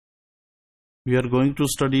We are going to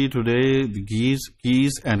study today the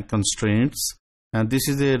keys and constraints, and this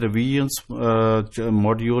is a revision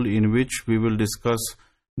module in which we will discuss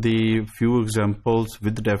the few examples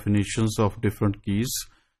with definitions of different keys.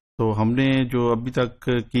 तो हमने जो अभी तक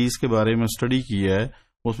keys के बारे में study किया है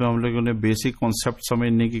उसमें हम लोगों ने बेसिक कॉन्सेप्ट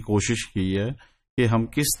समझने की कोशिश की है कि हम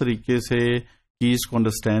किस तरीके से कीज को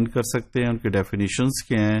अंडरस्टैंड कर सकते हैं, उनके डेफिनेशंस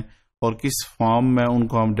क्या हैं और किस फॉर्म में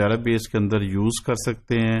उनको हम डेटाबेस के अंदर यूज कर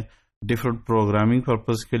सकते हैं, डिफरेंट प्रोग्रामिंग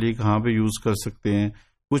पर्पस के लिए कहाँ पे यूज कर सकते हैं।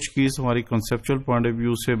 कुछ कीज हमारी कॉन्सेप्चुअल पॉइंट ऑफ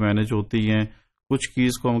व्यू से मैनेज होती हैं, कुछ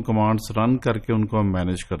कीज को हम कमांड्स रन करके उनको हम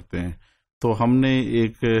मैनेज करते हैं। तो हमने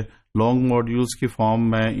एक लॉन्ग मॉड्यूल्स की फॉर्म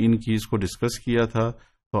में इन कीज को डिस्कस किया था।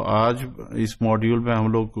 तो आज इस मॉड्यूल में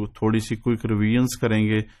हम लोग थोड़ी सी क्विक रिवीजन्स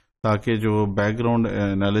करेंगे ताकि जो बैकग्राउंड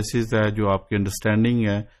एनालिसिस है, जो आपकी अंडरस्टैंडिंग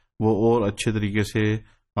है, वो और अच्छे तरीके से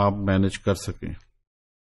आप मैनेज कर सकें।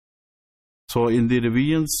 So in the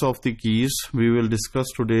revisions of the keys, we will discuss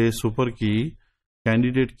today super key,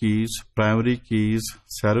 candidate keys, primary keys,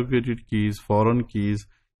 surrogated keys, foreign keys,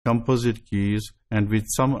 composite keys, and with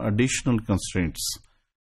some additional constraints.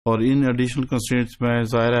 और इन एडिशनल कंस्ट्रेंट्स में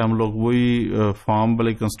ज़ाहिर है हम लोग वही form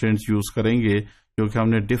वाले constraints use करेंगे जो कि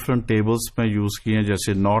हमने डिफरेंट टेबल्स में यूज किए हैं,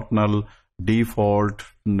 जैसे not null, default,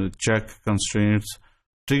 check constraints.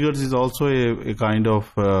 Triggers is also a kind of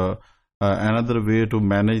another way to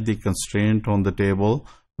manage the constraint on the table,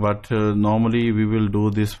 but normally we will do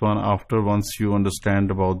this one after once you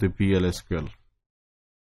understand about the PL/SQL.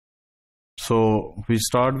 So we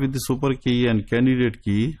start with the super key and candidate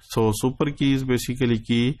key. So super key is basically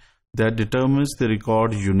key that determines the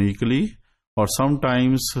record uniquely, or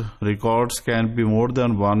sometimes records can be more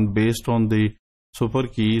than one based on the super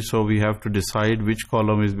key. So we have to decide which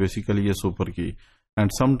column is basically a super key. And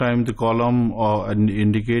sometimes the column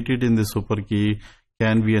indicated in the super key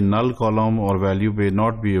can be a null column or value may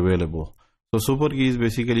not be available. So super key is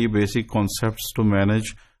basically basic concepts to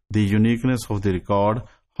manage the uniqueness of the record,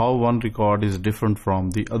 how one record is different from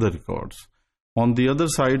the other records. On the other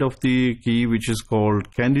side of the key, which is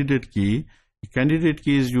called candidate key, candidate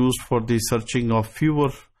key is used for the searching of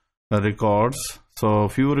fewer records. So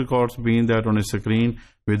fewer records mean that on a screen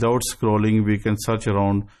without scrolling we can search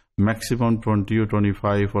around maximum 20 or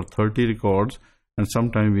 25 or 30 records, and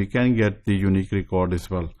sometimes we can get the unique record as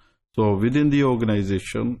well. So within the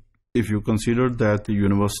organization, if you consider that the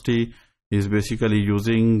university is basically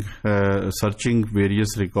using searching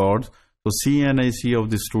various records, so CNIC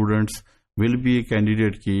of the students will be a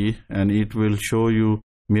candidate key, and it will show you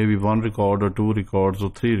maybe one record or two records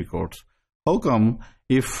or three records. How come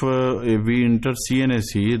if we enter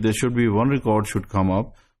CNIC, there should be one record should come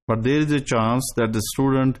up, but there is a chance that the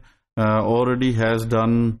student already has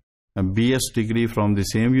done a BS degree from the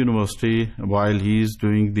same university while he is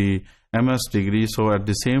doing the MS degree. So at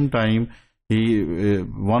the same time,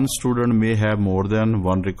 one student may have more than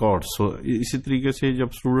one record. So इसी तरीके से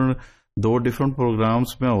जब student दो different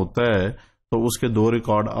programs में होता है तो उसके दो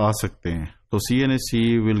record आ सकते हैं. तो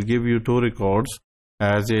CNSC will give you two records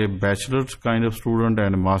as a bachelor kind of student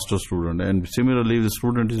and a master student, and similarly the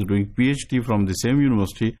student is doing PhD from the same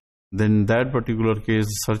university, then that particular case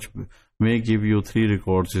search may give you three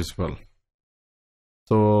records as well.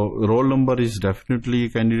 So roll number is definitely a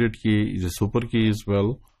candidate key, is a super key as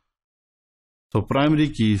well. So primary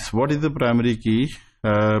keys, what is the primary key?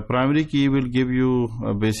 Primary key will give you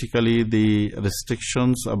basically the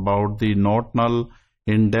restrictions about the not null,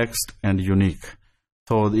 indexed and unique.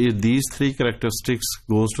 So if these three characteristics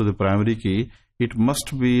goes to the primary key, it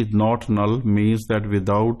must be not null, means that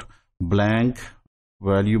without blank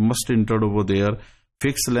value must enter over there,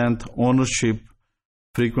 fixed length, ownership,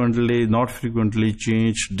 frequently, not frequently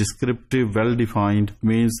changed, descriptive, well defined,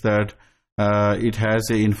 means that it has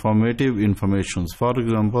a informative information. For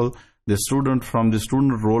example, the student, from the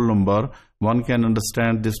student roll number, one can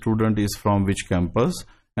understand the student is from which campus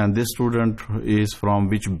and this student is from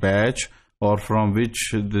which batch, or from which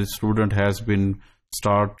the student has been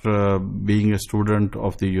being a student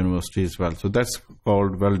of the university as well. So that's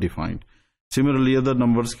called well defined. Similarly, other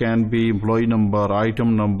numbers can be employee number,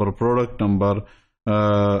 item number, product number.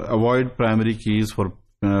 Avoid primary keys for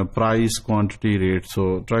price, quantity, rate.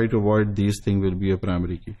 So try to avoid these things will be a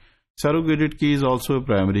primary key. Surrogated key is also a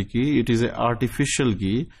primary key. It is an artificial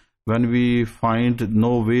key. When we find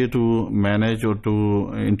no way to manage or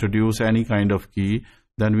to introduce any kind of key,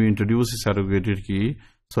 then we introduce a surrogated key.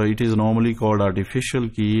 So it is normally called artificial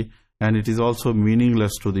key, and it is also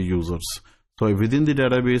meaningless to the users. So within the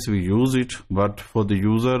database we use it, but for the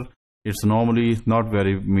user it's normally not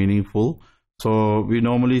very meaningful. So we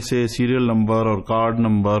normally say serial number or card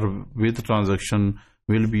number with transaction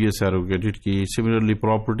will be a surrogated key. Similarly,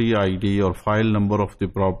 property ID or file number of the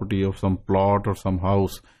property of some plot or some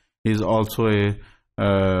house is also a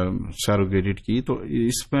surrogated key. तो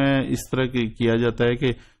इसमें इस तरह किया जाता है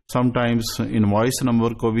कि sometimes invoice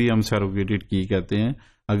number को भी हम surrogated key कहते हैं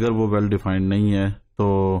अगर वो वेल डिफाइंड नहीं है. तो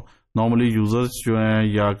नॉर्मली यूजर्स जो हैं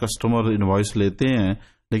या कस्टमर इनवॉइस लेते हैं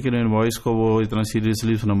लेकिन इनवॉइस को वो इतना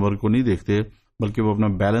सीरियसली उस नंबर को नहीं देखते बल्कि वो अपना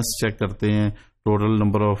बैलेंस चेक करते हैं, टोटल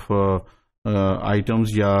नंबर ऑफ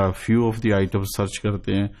items या few of the items search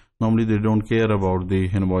करते हैं. Normally they don't care about the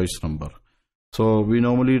invoice number. So we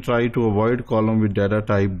normally try to avoid column with data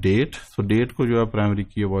type date. So date को जो है primary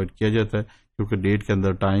key avoid किया जाता है क्योंकि date के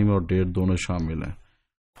अंदर time और date दोनों शामिल हैं.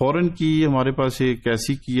 फॉरेन की हमारे पास एक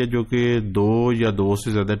ऐसी की है जो कि दो या दो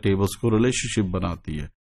से ज्यादा टेबल्स को रिलेशनशिप बनाती है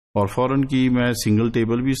और फॉरेन की में सिंगल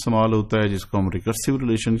टेबल भी इस्तेमाल होता है जिसको हम रिकर्सिव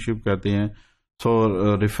रिलेशनशिप कहते हैं. So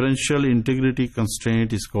referential integrity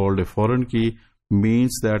constraint is called a foreign key,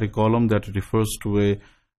 means that a column that refers to a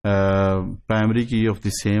primary key of the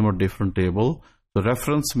same or different table. The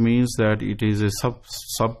reference means that it is a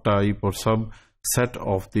subtype or subset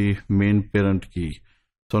of the main parent key.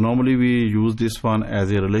 So normally we use this one as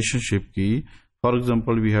a relationship key. For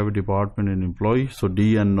example, we have a department and employee. So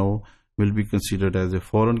D and O will be considered as a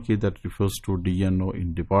foreign key that refers to D and O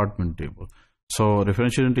in department table. So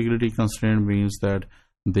referential integrity constraint means that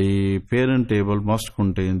the parent table must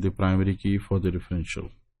contain the primary key for the referential.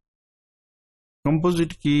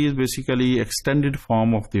 Composite key is basically extended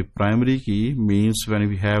form of the primary key, means when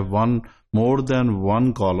we have more than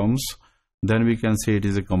one columns, then we can say it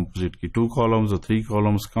is a composite key. Two columns or three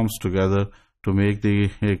columns comes together to make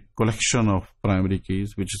a collection of primary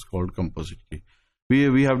keys, which is called composite key.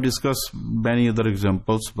 We have discussed many other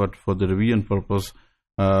examples, but for the revision purpose,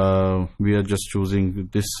 we are just choosing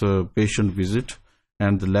this patient visit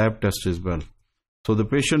and the lab test as well. So the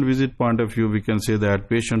patient visit point of view, we can say that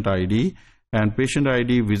patient ID and patient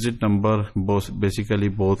ID visit number basically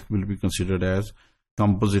both will be considered as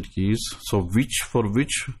composite keys. So for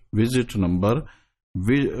which visit number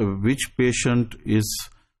which patient is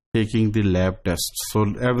taking the lab test. So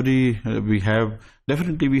we have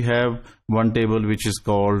one table which is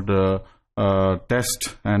called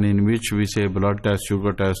test, and in which we say blood test,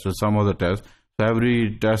 sugar test, or some other test. So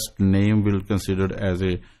every test name will considered as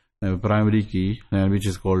a primary key, which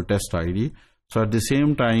is called test ID. So at the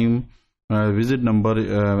same time, visit number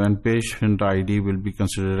and patient ID will be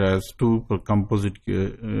considered as two composite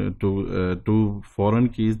two foreign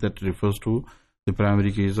keys that refers to the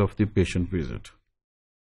primary keys of the patient visit.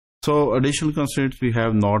 So additional constraints we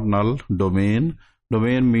have not null. Domain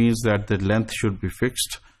means that the length should be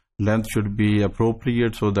fixed. Length should be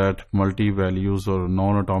appropriate so that multi-values or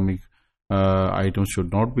non-atomic items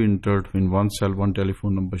should not be entered in one cell. One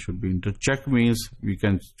telephone number should be entered. Check means we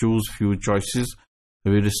can choose few choices.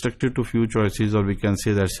 We restrict it to few choices, or we can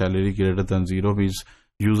say that salary greater than 0 means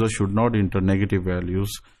user should not enter negative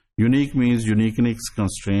values. Unique means uniqueness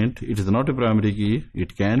constraint. It is not a primary key.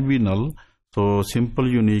 It can be null. So simple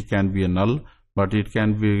unique can be a null, but it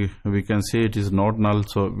can be, we can say it is not null.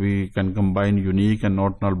 So we can combine unique and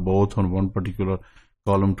not null both on one particular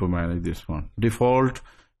column to manage this one. Default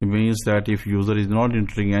means that if user is not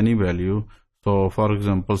entering any value, so for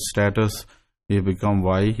example status will become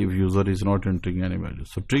Y if user is not entering any value.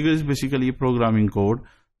 So trigger is basically a programming code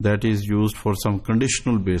that is used for some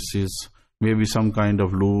conditional basis, maybe some kind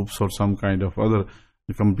of loops or some kind of other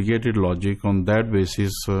complicated logic. On that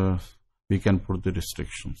basis we can put the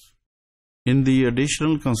restrictions. In the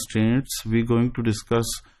additional constraints, we're going to discuss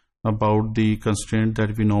about the constraint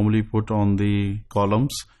that we normally put on the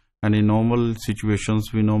columns, and in normal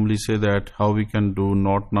situations we normally say that how we can do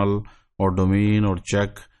not null or domain or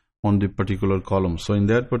check on the particular column. So in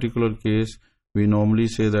that particular case we normally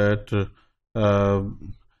say that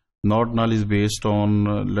not null is based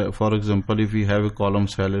on, for example, if we have a column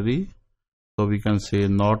salary, so we can say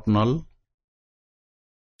not null.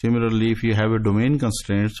 Similarly, if you have a domain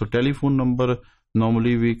constraint, so telephone number,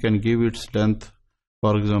 normally we can give its length,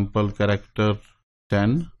 for example, character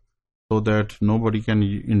 10, so that nobody can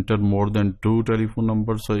enter more than 2 telephone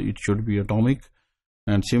numbers, so it should be atomic.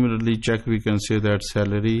 And similarly, check, we can say that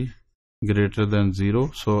salary greater than 0.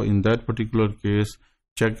 So in that particular case,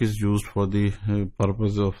 check is used for the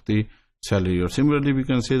purpose of the salary. Or similarly, we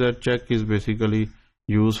can say that check is basically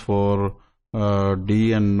used for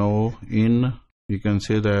D and no in, we can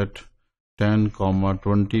say that 10,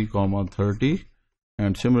 20, 30.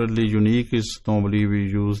 And similarly, unique is normally we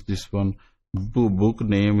use this one. Book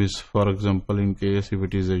name is, for example, in case if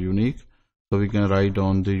it is a unique, so we can write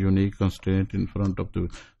on the unique constraint in front of the.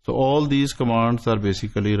 So all these commands are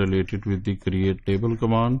basically related with the create table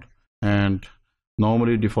command, and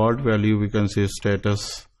Normally default value we can say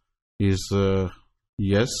status is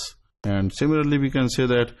yes, and similarly we can say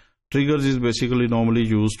that triggers is basically normally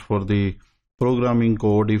used for the programming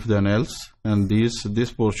code if then else, and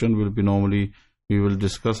this portion will be normally we will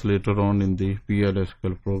discuss later on in the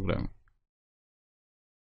PLSQL program.